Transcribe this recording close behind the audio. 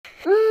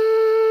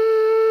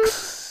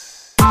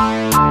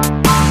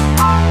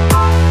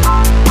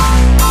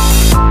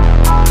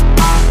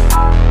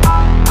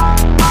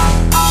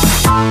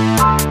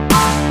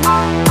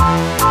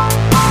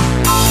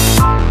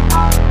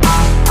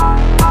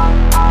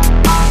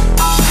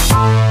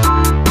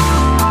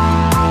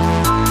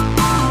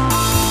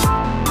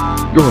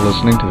You're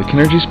listening to the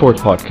Kinergy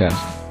Sports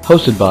Podcast,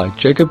 hosted by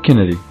Jacob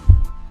Kennedy.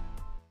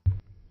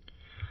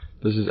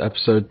 This is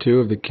episode 2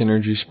 of the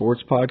Kinergy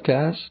Sports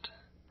Podcast.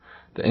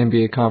 The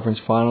NBA Conference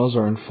Finals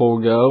are in full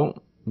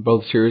go.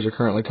 Both series are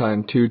currently tied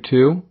in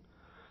 2-2.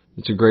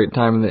 It's a great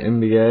time in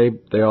the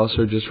NBA. They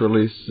also just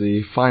released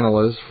the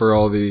finalists for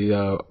all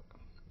the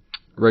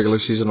regular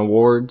season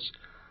awards,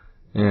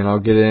 and I'll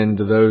get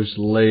into those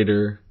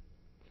later.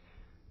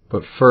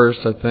 But first,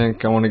 I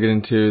think I want to get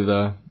into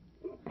the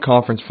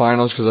conference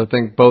finals because I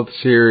think both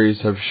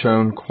series have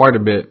shown quite a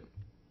bit.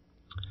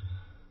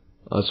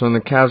 So in the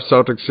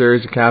Cavs-Celtics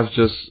series, the Cavs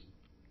just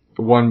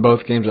won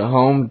both games at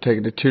home to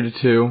take it to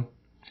 2-2.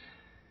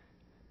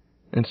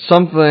 And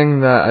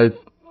something that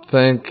I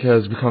think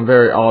has become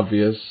very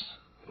obvious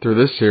through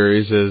this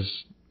series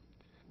is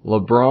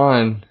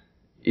LeBron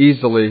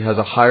easily has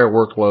a higher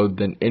workload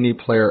than any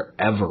player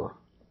ever.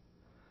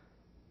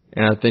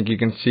 And I think you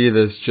can see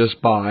this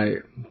just by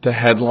the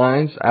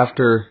headlines.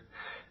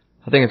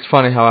 I think it's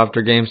funny how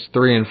after games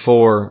 3 and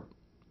 4,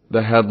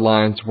 the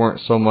headlines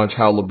weren't so much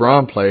how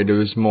LeBron played, it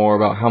was more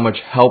about how much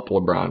help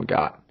LeBron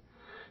got.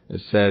 It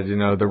said,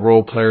 the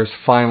role players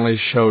finally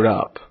showed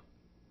up.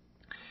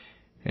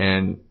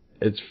 And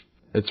it's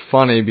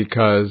funny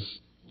because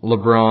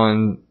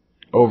LeBron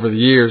over the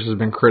years has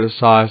been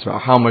criticized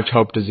about how much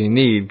help does he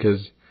need,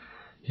 because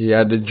he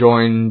had to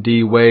join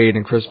D. Wade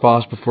and Chris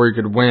Bosh before he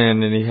could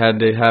win, and he had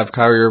to have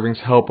Kyrie Irving's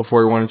help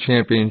before he won a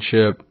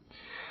championship.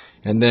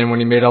 And then when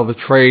he made all the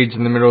trades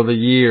in the middle of the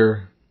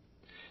year,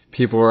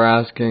 people were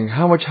asking,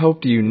 how much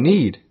help do you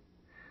need?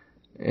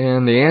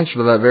 And the answer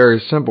to that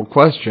very simple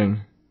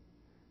question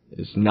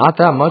is not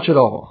that much at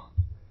all.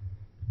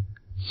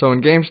 So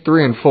in games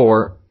 3 and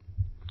 4,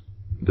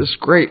 this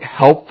great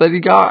help that he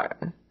got,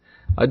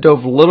 I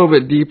dove a little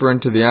bit deeper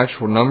into the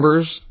actual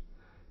numbers,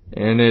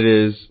 and it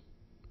is,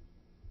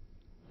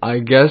 I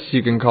guess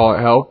you can call it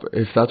help,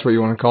 if that's what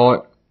you want to call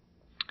it.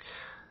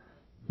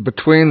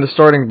 Between the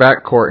starting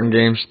backcourt in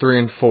games 3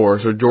 and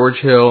 4, so George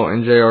Hill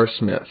and J.R.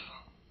 Smith,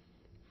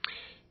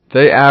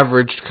 they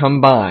averaged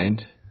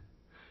combined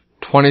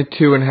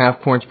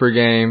 22.5 points per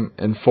game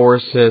and 4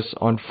 assists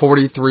on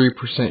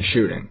 43%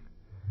 shooting.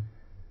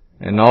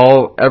 And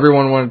all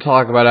everyone wanted to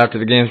talk about after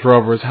the games were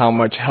over was how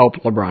much help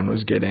LeBron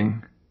was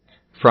getting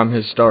from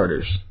his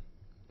starters.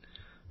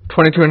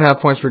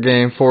 22.5 points per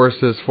game, 4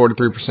 assists,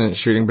 43%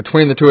 shooting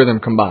between the two of them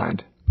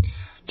combined.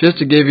 Just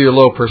to give you a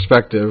little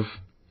perspective,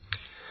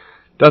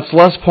 that's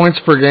less points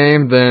per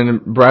game than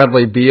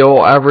Bradley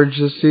Beal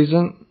averaged this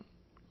season.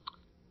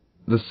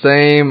 The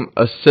same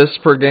assists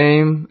per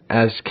game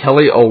as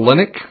Kelly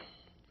Olynyk,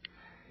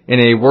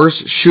 and a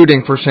worse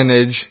shooting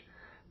percentage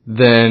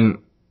than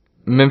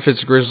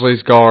Memphis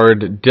Grizzlies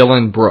guard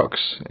Dylan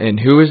Brooks. And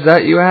who is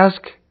that, you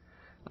ask?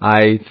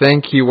 I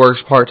think he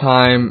works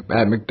part-time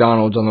at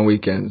McDonald's on the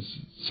weekends.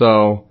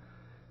 So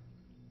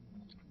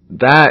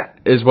that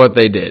is what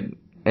they did.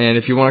 And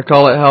if you want to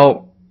call it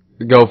help,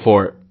 go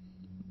for it.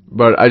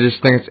 But I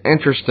just think it's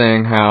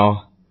interesting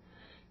how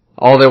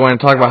all they want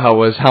to talk about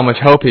was how much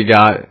help he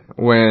got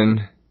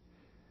when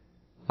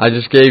I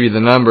just gave you the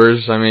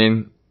numbers. I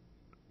mean,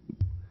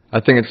 I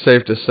think it's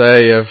safe to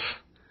say if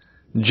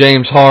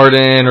James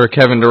Harden or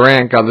Kevin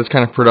Durant got this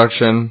kind of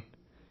production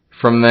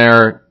from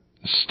their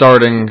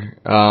starting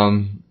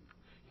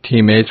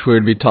teammates, we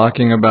would be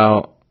talking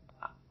about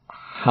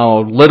how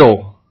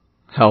little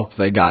help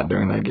they got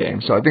during that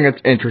game. So I think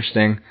it's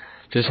interesting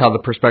just how the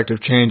perspective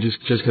changes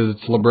just because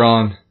it's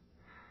LeBron.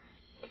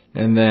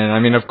 And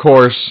then, of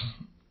course,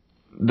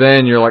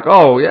 then you're like,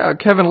 oh, yeah,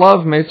 Kevin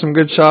Love made some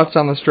good shots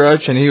on the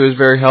stretch, and he was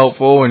very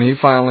helpful, and he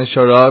finally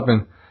showed up.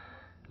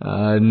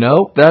 And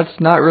nope, that's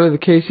not really the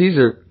case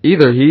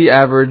either. He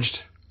averaged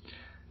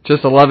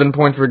just 11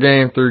 points per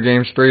game through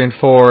games 3 and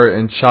 4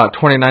 and shot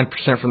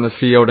 29% from the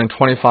field and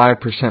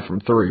 25%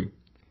 from 3.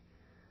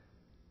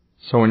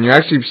 So when you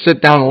actually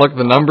sit down and look at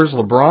the numbers,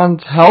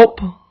 LeBron's help,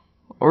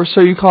 or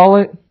so you call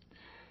it,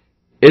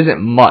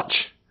 isn't much.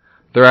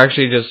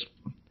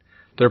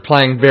 They're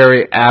playing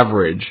very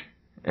average,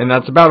 and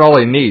that's about all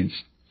he needs.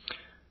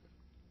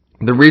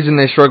 The reason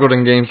they struggled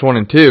in games 1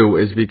 and 2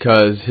 is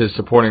because his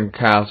supporting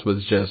cast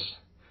was just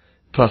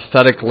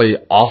pathetically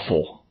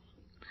awful.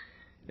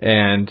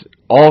 And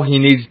all he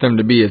needs them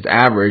to be is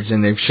average,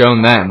 and they've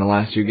shown that in the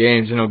last 2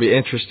 games, and it'll be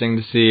interesting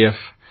to see if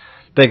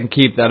they can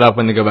keep that up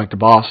when they go back to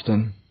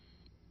Boston.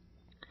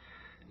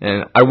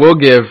 And I will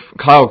give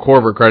Kyle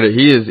Korver credit.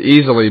 He has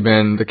easily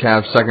been the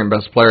Cavs' second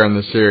best player in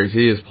this series.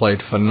 He has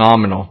played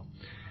phenomenal.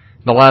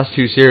 The last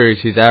 2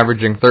 series, he's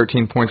averaging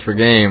 13 points per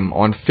game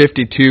on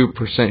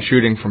 52%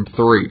 shooting from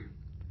 3,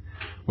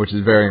 which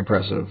is very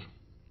impressive.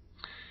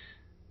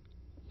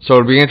 So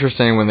it'll be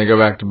interesting when they go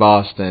back to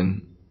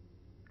Boston.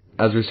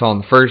 As we saw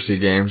in the first 2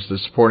 games, the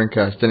supporting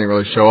cast didn't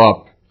really show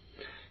up.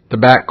 The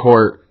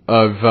backcourt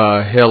of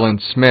Hill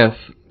and Smith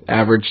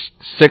averaged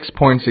 6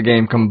 points a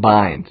game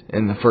combined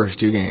in the first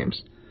 2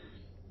 games,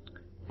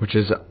 which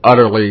is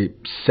utterly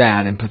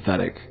sad and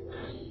pathetic.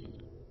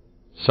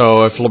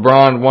 So if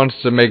LeBron wants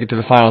to make it to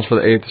the finals for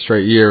the 8th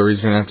straight year, he's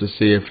going to have to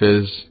see if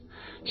his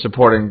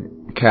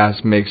supporting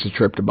cast makes a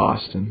trip to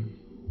Boston.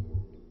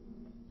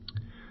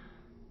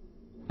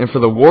 And for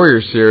the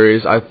Warriors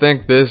series, I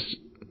think this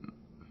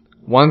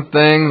one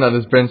thing that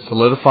has been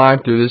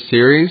solidified through this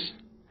series,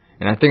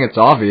 and I think it's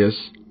obvious,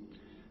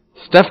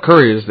 Steph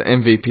Curry is the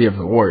MVP of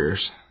the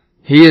Warriors.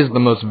 He is the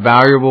most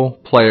valuable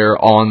player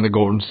on the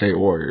Golden State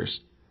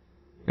Warriors.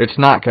 It's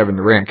not Kevin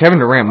Durant. Kevin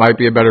Durant might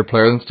be a better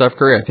player than Steph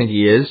Curry. I think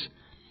he is.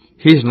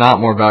 He's not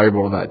more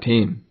valuable to that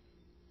team.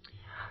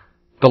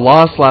 The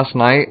loss last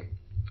night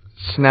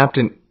snapped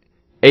an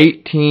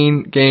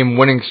 18-game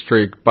winning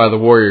streak by the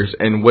Warriors,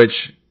 in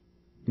which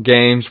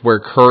games where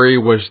Curry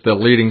was the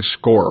leading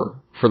scorer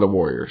for the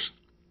Warriors.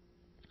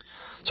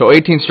 So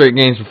 18 straight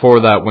games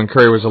before that, when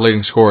Curry was the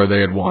leading scorer,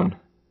 they had won.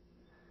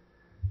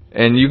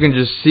 And you can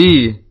just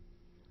see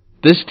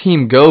this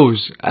team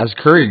goes as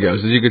Curry goes.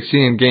 As you could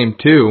see in Game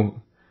 2,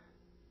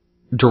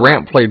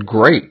 Durant played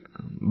great,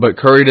 but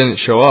Curry didn't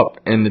show up,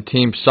 and the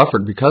team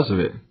suffered because of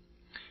it.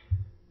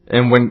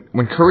 And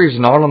when Curry's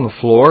not on the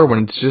floor,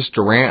 when it's just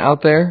Durant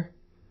out there,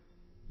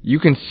 you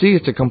can see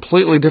it's a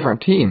completely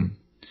different team.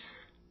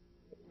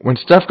 When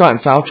Steph got in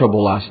foul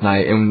trouble last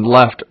night and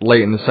left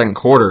late in the second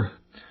quarter,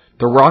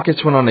 the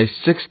Rockets went on a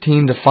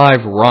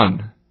 16-5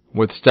 run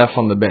with Steph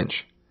on the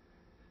bench.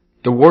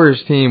 The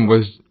Warriors team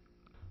was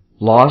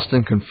lost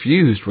and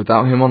confused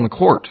without him on the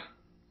court.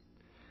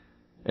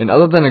 And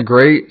other than a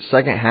great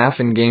second half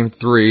in Game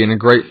 3 and a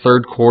great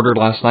third quarter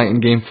last night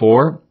in Game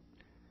 4,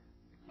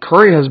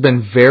 Curry has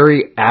been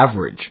very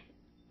average.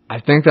 I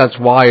think that's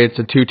why it's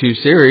a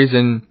 2-2 series,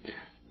 and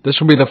this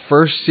will be the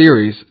first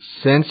series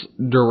since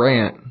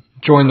Durant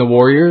joined the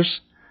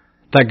Warriors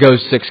that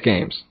goes 6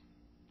 games.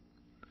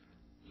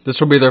 This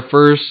will be their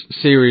first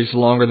series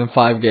longer than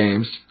 5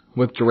 games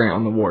with Durant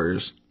on the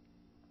Warriors.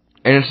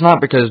 And it's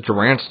not because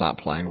Durant's not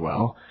playing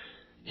well.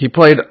 He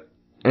played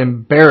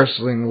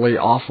embarrassingly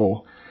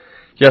awful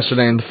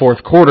yesterday in the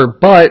fourth quarter,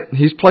 but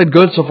he's played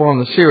good so far in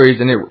the series,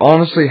 and it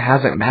honestly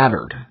hasn't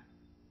mattered.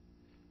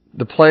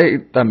 The play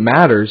that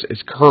matters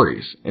is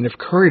Curry's, and if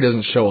Curry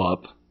doesn't show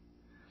up,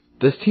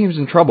 this team's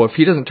in trouble. If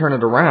he doesn't turn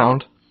it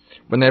around,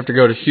 when they have to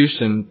go to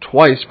Houston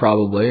twice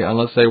probably,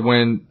 unless they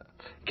win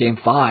Game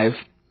 5,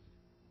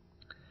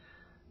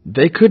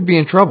 they could be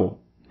in trouble.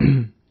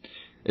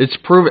 It's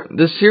proven.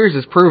 This series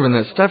has proven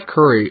that Steph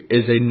Curry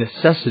is a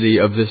necessity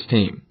of this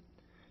team.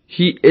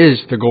 He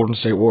is the Golden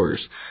State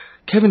Warriors.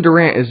 Kevin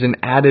Durant is an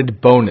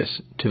added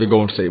bonus to the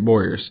Golden State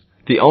Warriors.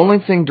 The only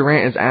thing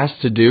Durant is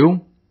asked to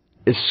do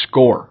is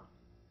score.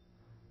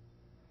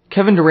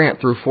 Kevin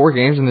Durant, through 4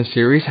 games in this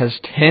series, has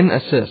 10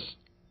 assists.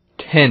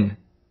 10.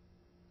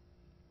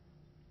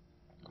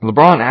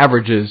 LeBron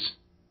averages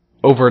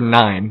over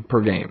 9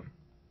 per game.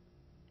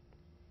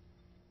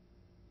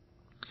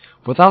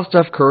 Without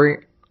Steph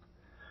Curry,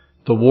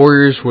 the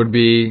Warriors would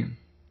be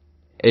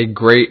a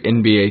great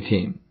NBA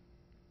team.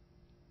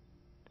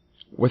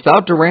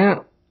 Without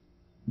Durant,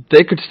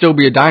 they could still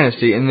be a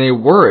dynasty, and they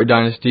were a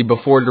dynasty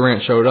before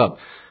Durant showed up.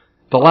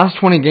 The last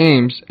 20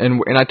 games,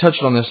 and I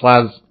touched on this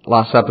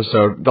last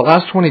episode, the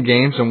last 20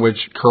 games in which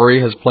Curry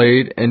has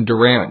played and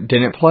Durant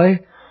didn't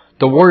play,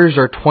 the Warriors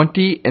are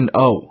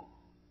 20-0.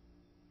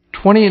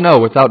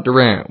 20-0 without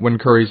Durant when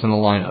Curry's in the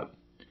lineup.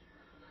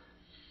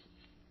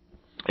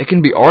 It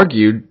can be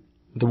argued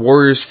the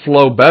Warriors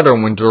flow better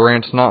when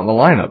Durant's not in the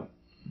lineup.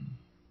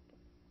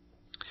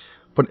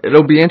 But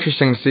it'll be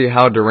interesting to see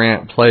how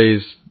Durant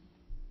plays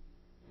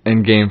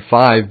in Game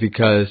 5,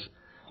 because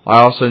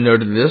I also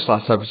noted this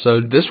last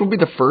episode, this will be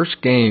the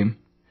first game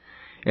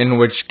in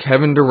which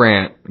Kevin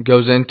Durant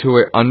goes into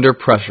it under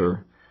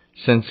pressure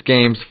since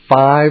Games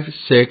 5,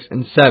 6,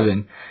 and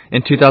 7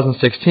 in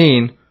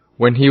 2016,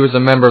 when he was a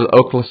member of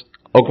the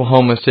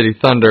Oklahoma City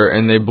Thunder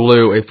and they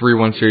blew a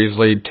 3-1 series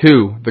lead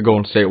to the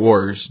Golden State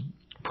Warriors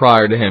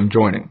prior to him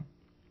joining.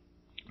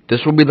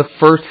 This will be the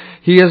first.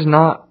 He has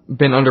not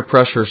been under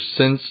pressure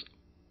since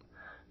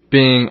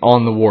being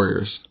on the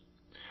Warriors.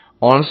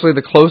 Honestly,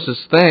 the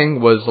closest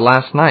thing was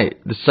last night.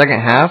 The second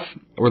half,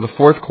 or the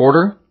fourth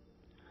quarter,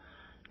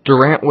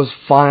 Durant was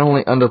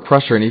finally under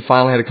pressure, and he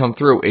finally had to come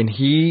through, and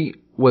he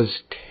was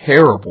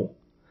terrible.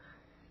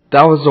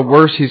 That was the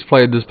worst he's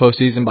played this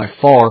postseason by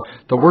far.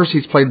 The worst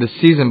he's played this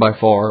season by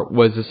far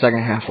was the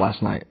second half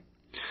last night.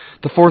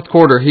 The fourth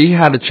quarter, he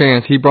had a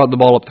chance. He brought the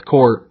ball up the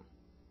court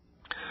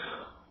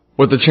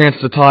with a chance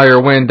to tie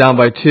or win down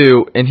by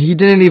 2, and he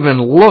didn't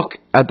even look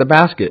at the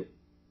basket.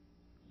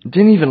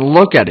 Didn't even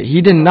look at it.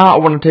 He did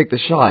not want to take the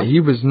shot.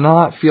 He was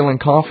not feeling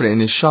confident in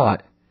his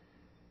shot.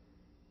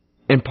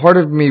 And part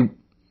of me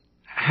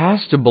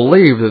has to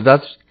believe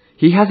that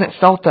he hasn't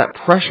felt that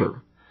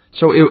pressure.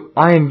 So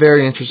I am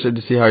very interested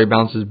to see how he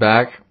bounces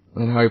back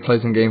and how he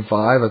plays in Game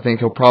 5. I think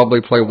he'll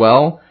probably play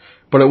well,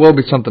 but it will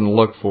be something to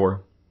look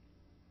for.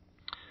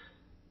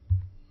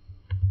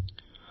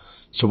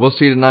 So we'll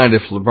see tonight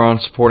if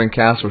LeBron's supporting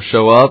cast will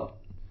show up.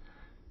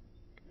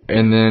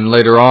 And then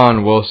later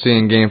on, we'll see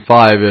in Game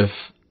 5 if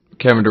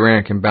Kevin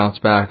Durant can bounce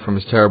back from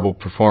his terrible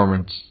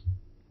performance.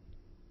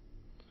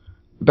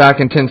 Back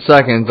in 10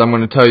 seconds, I'm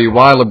going to tell you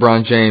why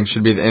LeBron James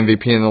should be the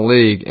MVP in the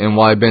league and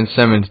why Ben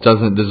Simmons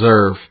doesn't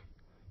deserve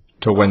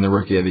to win the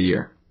Rookie of the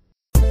Year.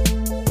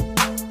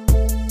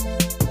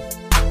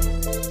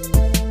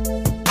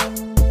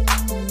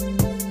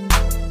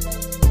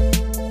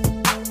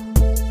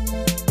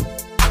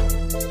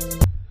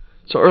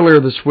 So earlier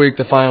this week,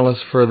 the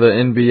finalists for the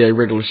NBA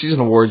regular season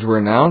awards were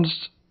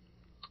announced.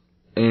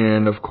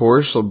 And of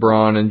course,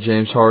 LeBron and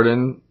James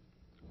Harden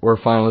were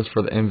finalists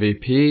for the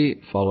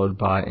MVP, followed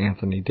by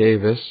Anthony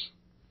Davis.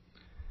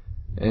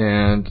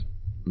 And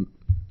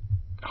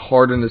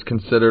Harden is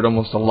considered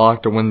almost a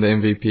lock to win the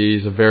MVP.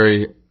 He's a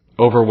very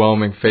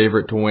overwhelming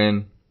favorite to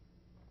win.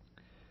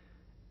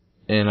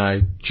 And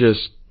I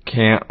just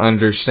can't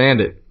understand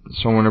it.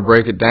 So I'm going to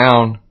break it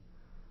down.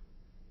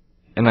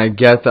 And I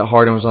get that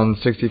Harden was on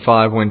the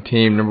 65-win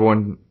team, number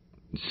one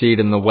seed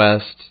in the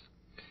West.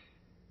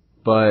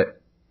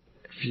 But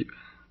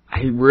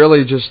I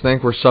really just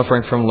think we're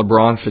suffering from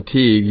LeBron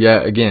fatigue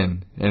yet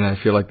again. And I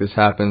feel like this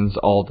happens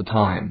all the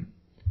time.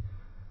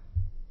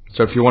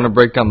 So if you want to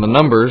break down the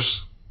numbers,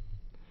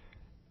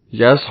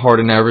 yes,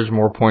 Harden averaged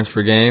more points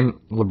per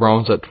game.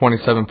 LeBron was at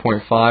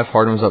 27.5.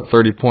 Harden was at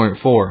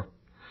 30.4.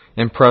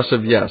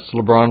 Impressive, yes.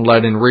 LeBron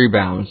led in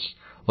rebounds.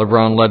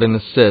 LeBron led in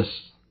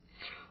assists.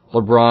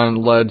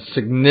 LeBron led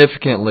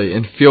significantly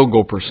in field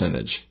goal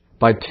percentage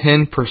by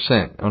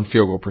 10% on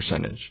field goal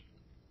percentage.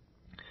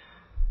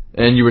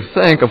 And you would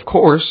think, of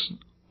course,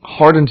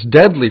 Harden's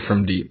deadly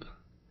from deep.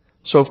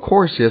 So of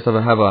course he has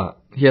to have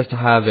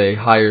a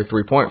higher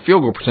 3-point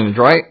field goal percentage,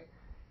 right?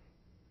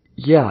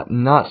 Yeah,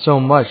 not so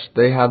much.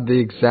 They have the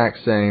exact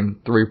same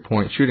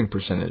 3-point shooting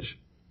percentage.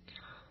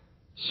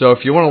 So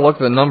if you want to look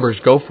at the numbers,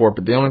 go for it.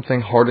 But the only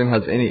thing Harden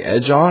has any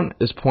edge on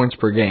is points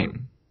per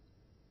game.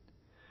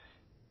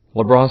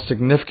 LeBron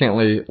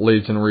significantly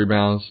leads in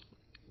rebounds,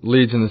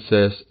 leads in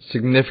assists,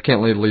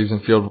 significantly leads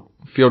in field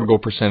goal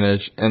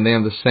percentage, and they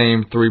have the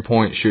same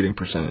 3-point shooting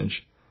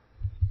percentage.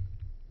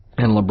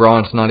 And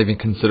LeBron's not even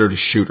considered a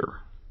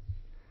shooter.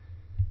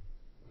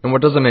 And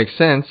what doesn't make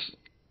sense,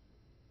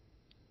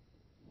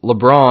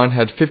 LeBron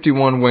had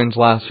 51 wins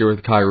last year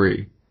with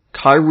Kyrie.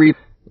 Kyrie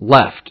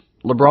left.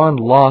 LeBron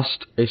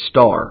lost a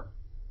star.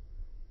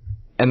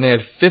 And they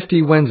had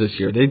 50 wins this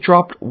year. They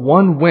dropped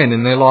one win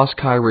and they lost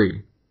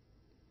Kyrie.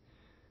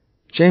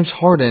 James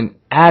Harden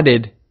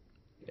added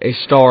a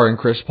star in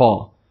Chris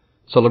Paul.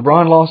 So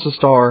LeBron lost a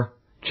star.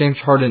 James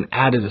Harden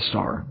added a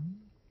star.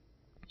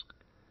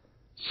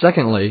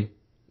 Secondly,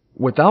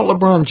 without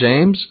LeBron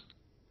James,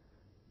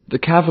 the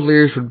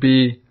Cavaliers would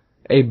be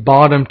a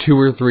bottom 2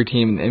 or 3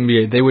 team in the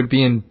NBA. They would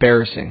be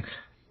embarrassing.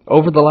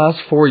 Over the last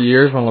 4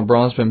 years when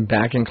LeBron's been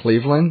back in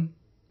Cleveland,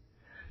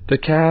 the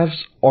Cavs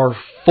are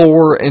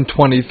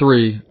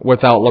 4-23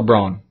 without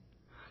LeBron.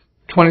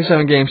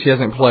 27 games he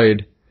hasn't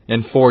played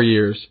in 4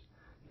 years.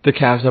 The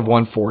Cavs have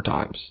won 4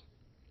 times.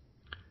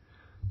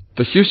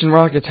 The Houston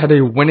Rockets had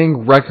a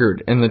winning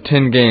record in the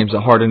 10 games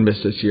that Harden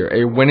missed this year.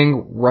 A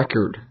winning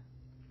record.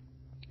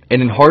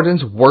 And in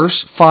Harden's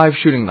worst 5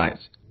 shooting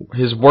nights,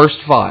 his worst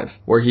 5,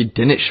 where he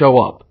didn't show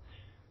up,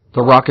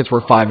 the Rockets were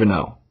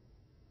 5-0.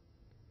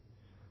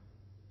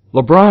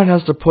 LeBron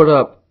has to put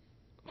up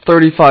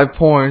 35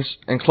 points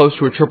and close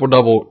to a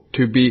triple-double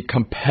to be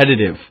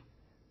competitive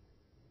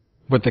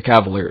with the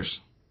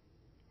Cavaliers.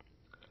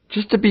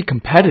 Just to be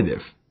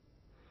competitive.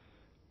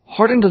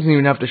 Harden doesn't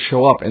even have to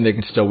show up and they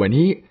can still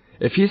win.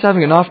 If he's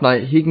having an off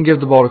night, he can give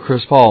the ball to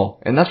Chris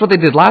Paul. And that's what they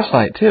did last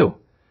night too.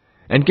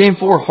 And Game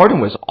 4, Harden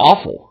was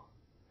awful.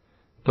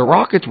 The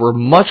Rockets were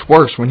much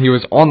worse when he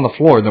was on the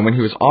floor than when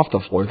he was off the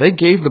floor. They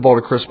gave the ball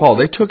to Chris Paul.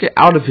 They took it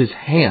out of his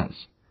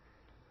hands.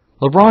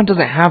 LeBron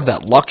doesn't have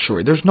that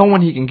luxury. There's no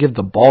one he can give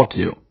the ball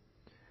to.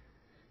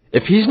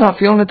 If he's not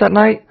feeling it that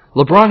night,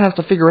 LeBron has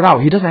to figure it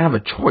out. He doesn't have a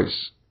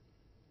choice.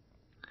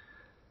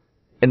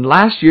 And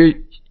last year,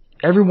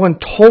 everyone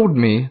told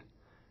me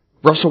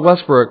Russell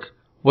Westbrook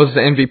was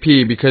the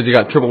MVP because he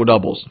got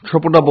triple-doubles.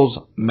 Triple-doubles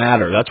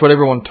matter. That's what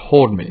everyone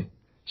told me.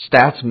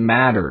 Stats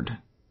mattered.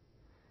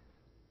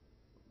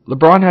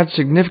 LeBron had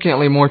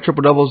significantly more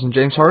triple-doubles than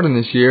James Harden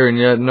this year, and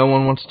yet no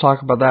one wants to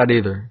talk about that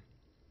either.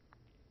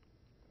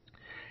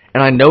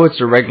 And I know it's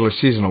a regular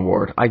season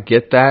award. I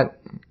get that.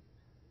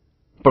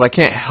 But I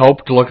can't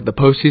help to look at the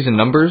postseason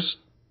numbers,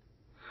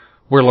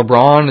 where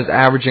LeBron is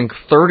averaging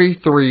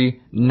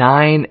 33,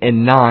 9,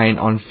 and 9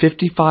 on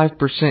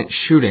 55%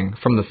 shooting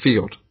from the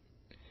field.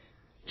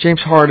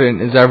 James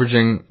Harden is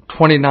averaging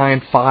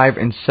 29, 5,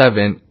 and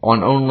 7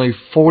 on only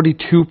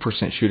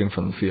 42% shooting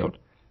from the field.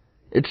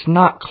 It's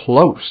not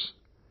close.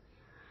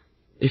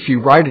 If you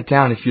write it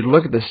down, if you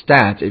look at the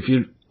stats, if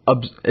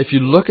you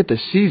look at the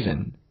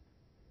season,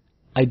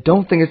 I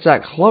don't think it's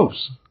that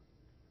close.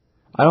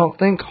 I don't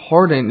think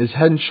Harden is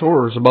head and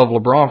shoulders above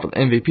LeBron for the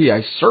MVP.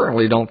 I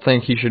certainly don't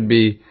think he should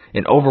be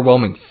an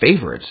overwhelming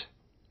favorite.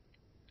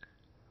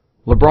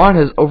 LeBron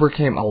has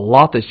overcame a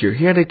lot this year.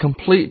 He had a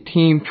complete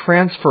team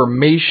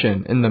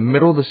transformation in the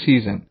middle of the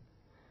season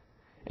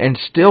and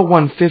still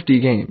won 50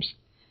 games.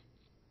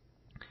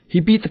 He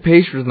beat the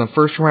Pacers in the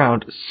first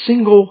round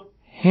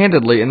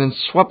single-handedly and then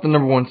swept the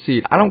number 1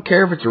 seed. I don't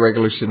care if it's a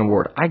regular season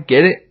award. I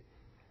get it.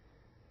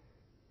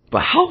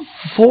 But how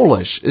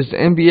foolish is the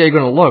NBA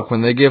going to look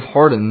when they give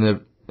Harden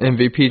the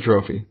MVP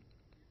trophy?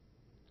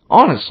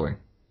 Honestly.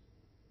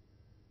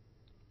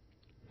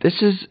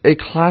 This is a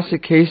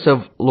classic case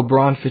of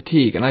LeBron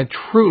fatigue, and I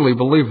truly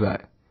believe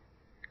that.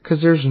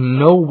 Because there's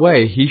no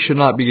way he should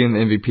not be getting the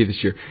MVP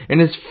this year. In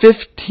his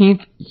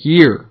 15th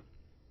year.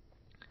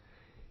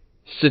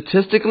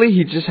 Statistically,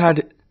 he just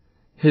had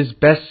his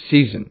best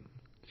season.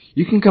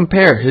 You can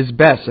compare his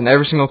best in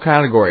every single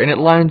category, and it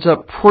lines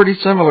up pretty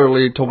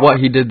similarly to what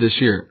he did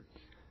this year.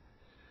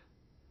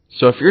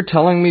 So if you're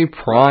telling me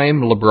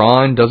prime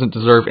LeBron doesn't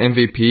deserve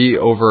MVP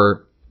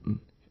over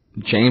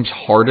James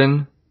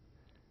Harden,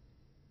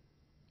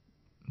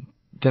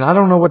 then I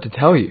don't know what to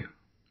tell you.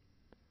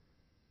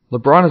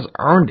 LeBron has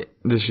earned it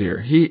this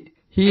year.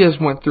 He has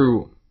went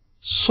through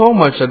so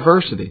much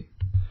adversity.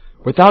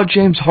 Without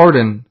James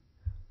Harden,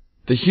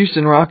 the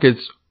Houston Rockets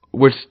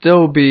would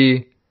still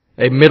be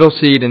a middle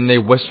seed in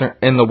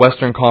the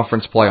Western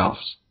Conference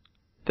playoffs.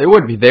 They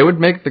would be. They would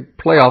make the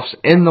playoffs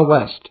in the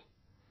West.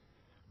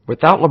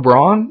 Without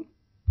LeBron,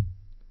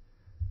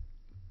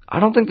 I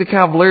don't think the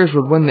Cavaliers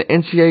would win the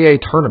NCAA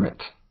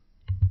tournament.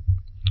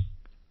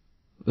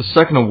 The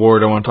second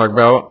award I want to talk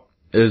about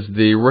is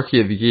the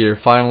Rookie of the Year.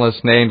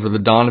 Finalists named were the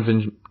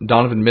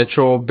Donovan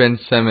Mitchell, Ben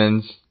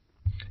Simmons,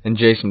 and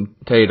Jason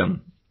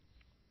Tatum.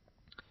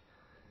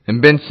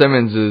 And Ben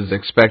Simmons is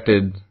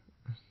expected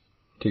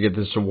to get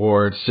this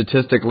award.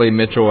 Statistically,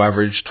 Mitchell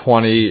averaged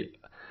 20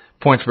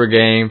 points per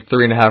game,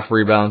 3.5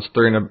 rebounds,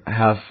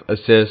 3.5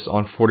 assists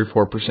on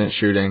 44%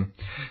 shooting.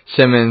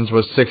 Simmons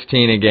was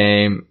 16 a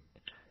game,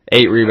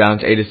 8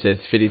 rebounds, 8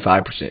 assists,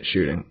 55%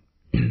 shooting.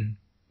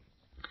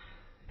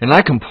 And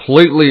I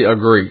completely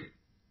agree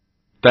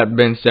that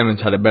Ben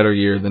Simmons had a better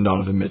year than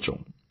Donovan Mitchell.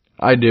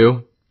 I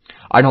do.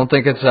 I don't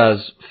think it's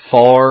as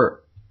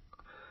far.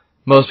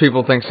 Most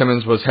people think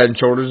Simmons was head and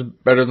shoulders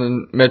better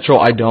than Mitchell.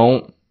 I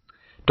don't.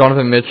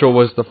 Donovan Mitchell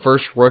was the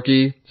first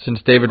rookie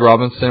since David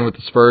Robinson with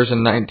the Spurs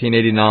in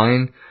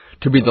 1989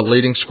 to be the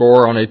leading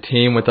scorer on a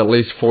team with at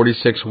least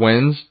 46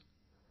 wins.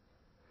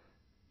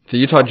 The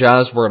Utah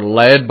Jazz were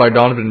led by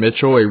Donovan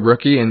Mitchell, a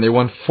rookie, and they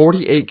won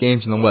 48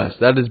 games in the West.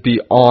 That is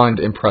beyond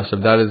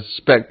impressive. That is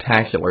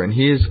spectacular, and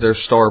he is their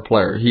star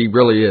player. He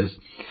really is.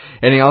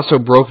 And he also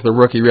broke the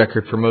rookie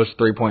record for most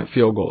three-point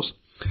field goals.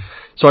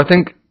 So I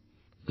think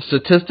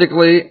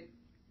statistically,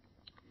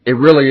 it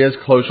really is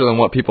closer than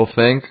what people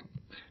think.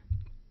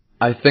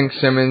 I think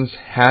Simmons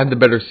had the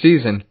better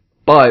season,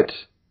 but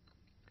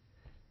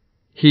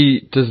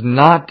he does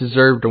not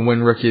deserve to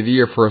win Rookie of the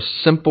Year for a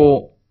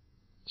simple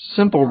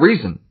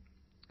reason.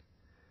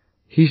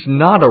 He's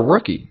not a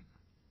rookie.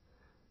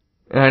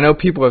 And I know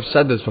people have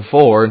said this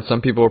before, and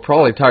some people are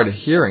probably tired of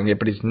hearing it,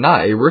 but he's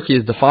not. A rookie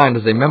is defined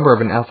as a member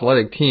of an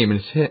athletic team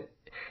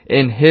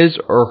in his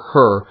or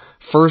her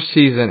first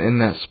season in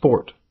that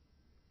sport.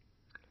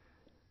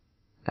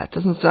 That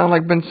doesn't sound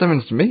like Ben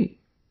Simmons to me.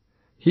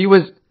 He's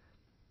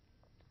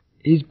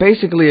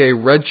basically a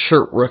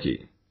redshirt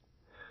rookie.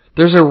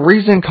 There's a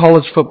reason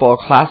college football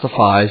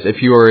classifies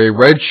if you are a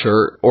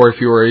redshirt or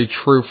if you are a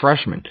true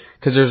freshman,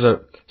 because there's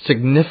a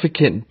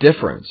significant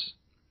difference.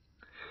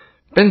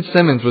 Ben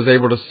Simmons was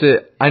able to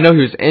sit, I know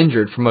he was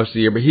injured for most of the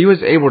year, but he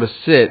was able to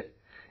sit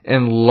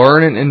and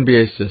learn an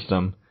NBA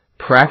system,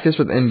 practice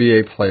with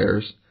NBA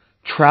players,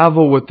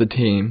 travel with the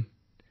team,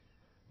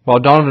 while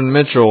Donovan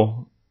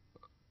Mitchell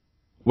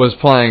was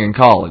playing in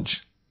college.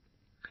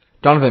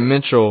 Donovan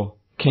Mitchell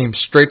came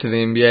straight to the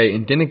NBA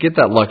and didn't get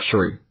that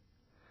luxury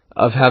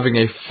of having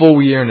a full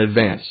year in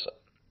advance.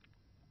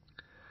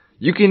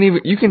 You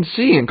can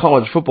see in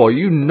college football,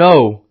 you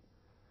know,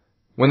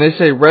 when they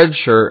say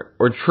redshirt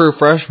or true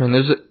freshman,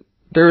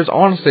 there is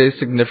honestly a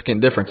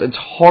significant difference. It's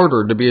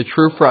harder to be a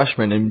true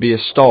freshman and be a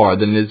star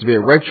than it is to be a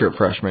redshirt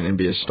freshman and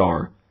be a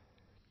star.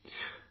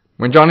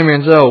 When Johnny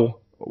Manziel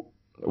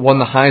won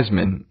the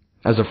Heisman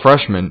as a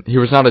freshman, he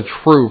was not a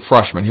true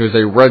freshman. He was a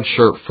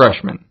redshirt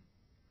freshman.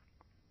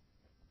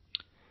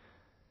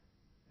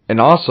 And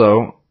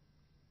also,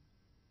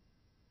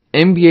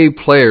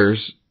 NBA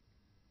players,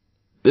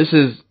 this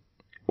is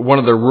one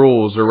of the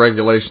rules or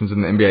regulations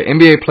in the NBA.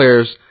 NBA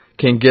players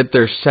can get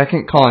their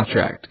second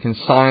contract, can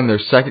sign their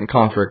second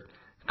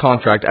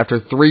contract after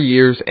 3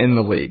 years in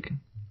the league.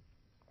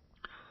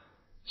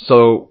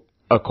 So,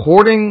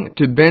 according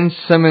to Ben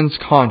Simmons'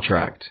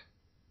 contract,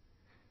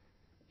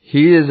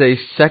 he is a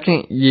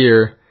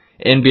second-year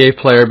NBA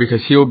player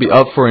because he will be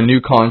up for a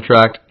new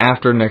contract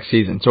after next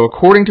season. So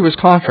according to his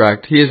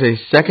contract, he is a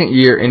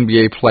second-year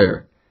NBA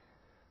player.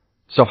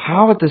 So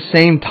how at the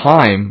same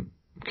time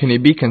can he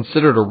be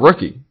considered a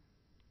rookie?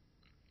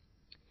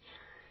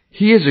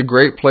 He is a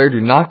great player,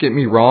 do not get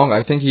me wrong.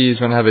 I think he's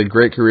going to have a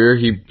great career.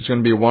 He's going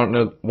to be one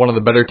of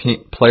the better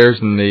players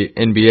in the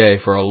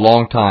NBA for a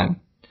long time.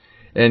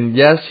 And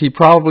yes, he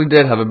probably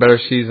did have a better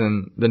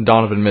season than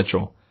Donovan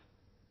Mitchell.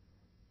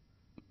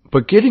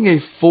 But getting a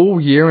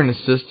full year in the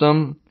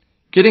system,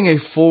 getting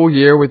a full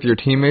year with your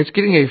teammates,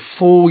 getting a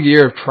full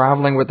year of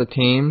traveling with the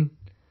team,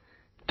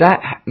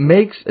 that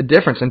makes a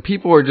difference. And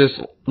people are just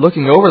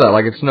looking over that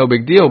like it's no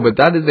big deal, but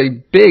that is a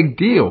big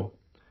deal.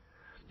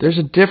 There's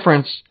a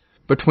difference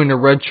between a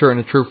redshirt and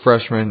a true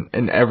freshman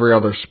in every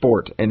other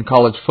sport. In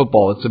college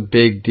football, it's a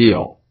big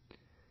deal.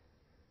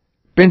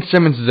 Ben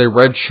Simmons is a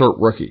redshirt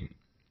rookie.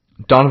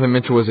 Donovan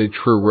Mitchell is a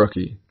true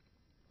rookie.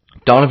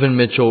 Donovan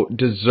Mitchell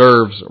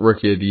deserves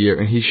Rookie of the Year,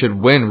 and he should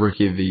win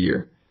Rookie of the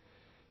Year.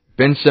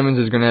 Ben Simmons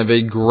is going to have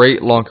a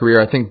great long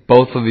career. I think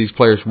both of these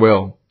players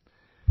will.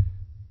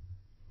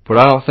 But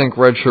I don't think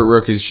redshirt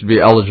rookies should be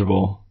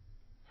eligible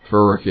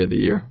for Rookie of the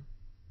Year.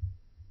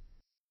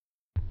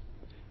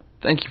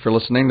 Thank you for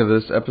listening to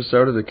this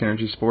episode of the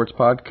Kennergy Sports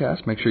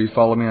Podcast. Make sure you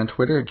follow me on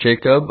Twitter at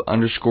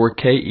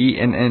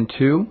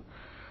Jacob_KENN2.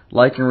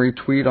 Like and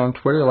retweet on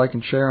Twitter, like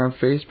and share on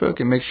Facebook,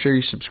 and make sure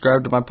you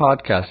subscribe to my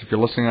podcast. If you're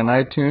listening on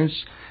iTunes,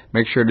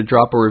 make sure to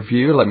drop a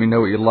review. Let me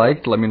know what you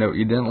liked. Let me know what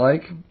you didn't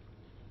like.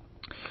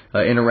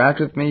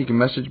 Interact with me. You can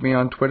message me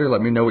on Twitter.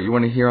 Let me know what you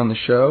want to hear on the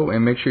show,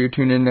 and make sure you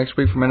tune in next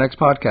week for my next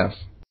podcast.